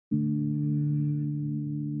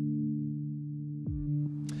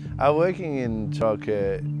Working in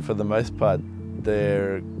childcare, for the most part,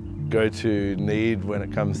 their go-to need when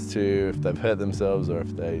it comes to if they've hurt themselves or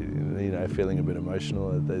if they, feeling a bit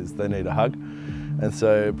emotional, they need a hug. And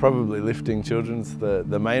so probably lifting children's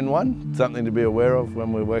the main one, something to be aware of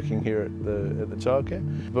when we're working here at the childcare.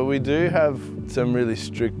 But we do have some really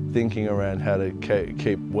strict thinking around how to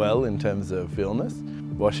keep well in terms of illness.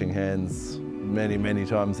 Washing hands many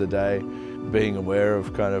times a day, being aware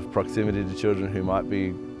of kind of proximity to children who might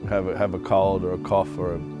have a cold or a cough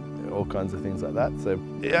or all kinds of things like that. So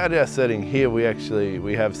at our setting here, we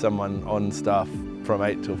have someone on staff from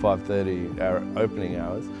 8 till 5:30, our opening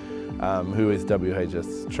hours, who is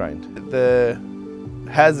WHS trained. The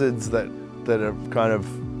hazards that are kind of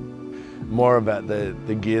more about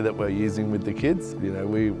the gear that we're using with the kids.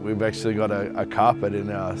 We've actually got a carpet in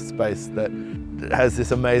our space that has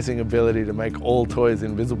this amazing ability to make all toys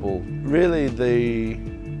invisible. Really, the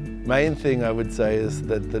main thing I would say is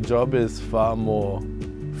that the job is far more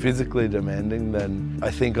physically demanding than I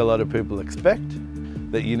think a lot of people expect.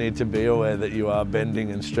 That you need to be aware that you are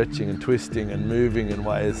bending and stretching and twisting and moving in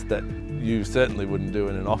ways that you certainly wouldn't do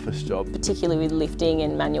in an office job. Particularly with lifting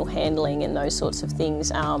and manual handling and those sorts of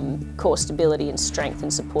things, core stability and strength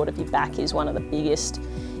and support of your back is one of the biggest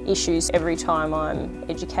issues. Every time I'm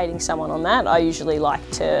educating someone on that, I usually like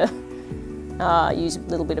to use a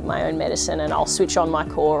little bit of my own medicine, and I'll switch on my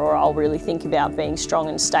core, or I'll really think about being strong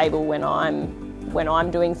and stable when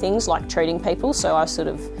I'm doing things like treating people. So I sort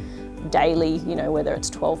of daily, whether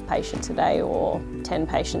it's 12 patients a day or 10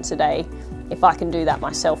 patients a day, if I can do that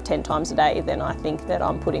myself 10 times a day, then I think that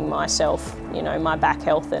I'm putting myself, my back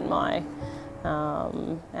health and my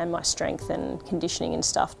strength and conditioning and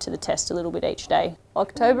stuff to the test a little bit each day.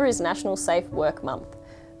 October is National Safe Work Month.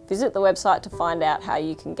 Visit the website to find out how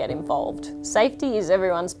you can get involved. Safety is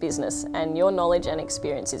everyone's business, and your knowledge and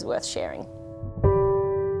experience is worth sharing.